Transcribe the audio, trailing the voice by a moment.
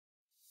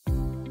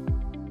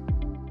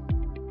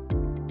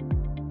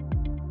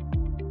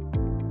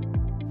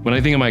When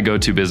I think of my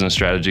go-to business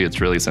strategy, it's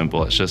really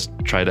simple. It's just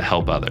try to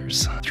help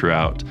others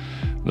throughout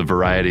the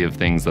variety of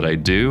things that I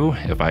do.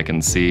 If I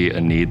can see a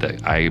need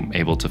that I'm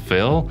able to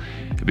fill,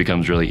 it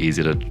becomes really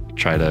easy to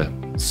try to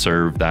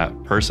serve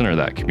that person or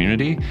that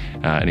community.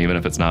 And even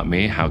if it's not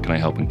me, how can I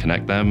help and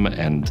connect them?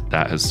 And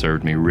that has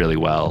served me really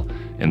well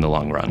in the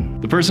long run.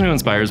 The person who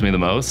inspires me the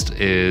most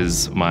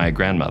is my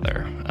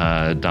grandmother.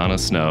 Donna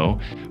Snow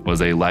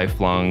was a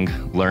lifelong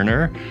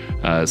learner,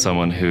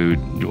 someone who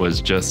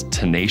was just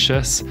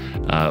tenacious,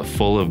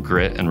 full of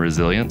grit and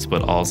resilience,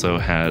 but also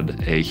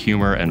had a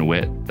humor and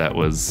wit that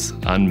was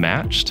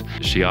unmatched.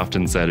 She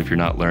often said, if you're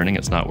not learning,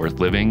 it's not worth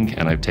living,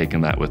 and I've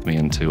taken that with me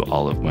into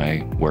all of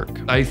my work.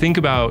 I think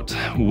about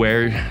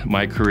where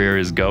my career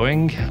is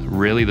going.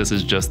 Really, this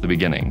is just the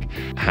beginning.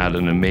 Had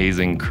an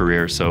amazing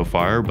career so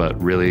far,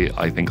 but really,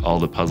 I think all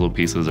the puzzle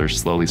pieces are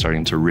slowly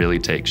starting to really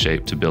take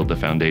shape to build the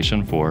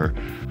foundation for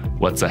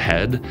what's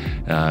ahead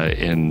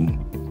in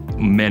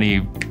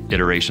many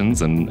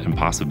iterations and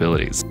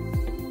possibilities.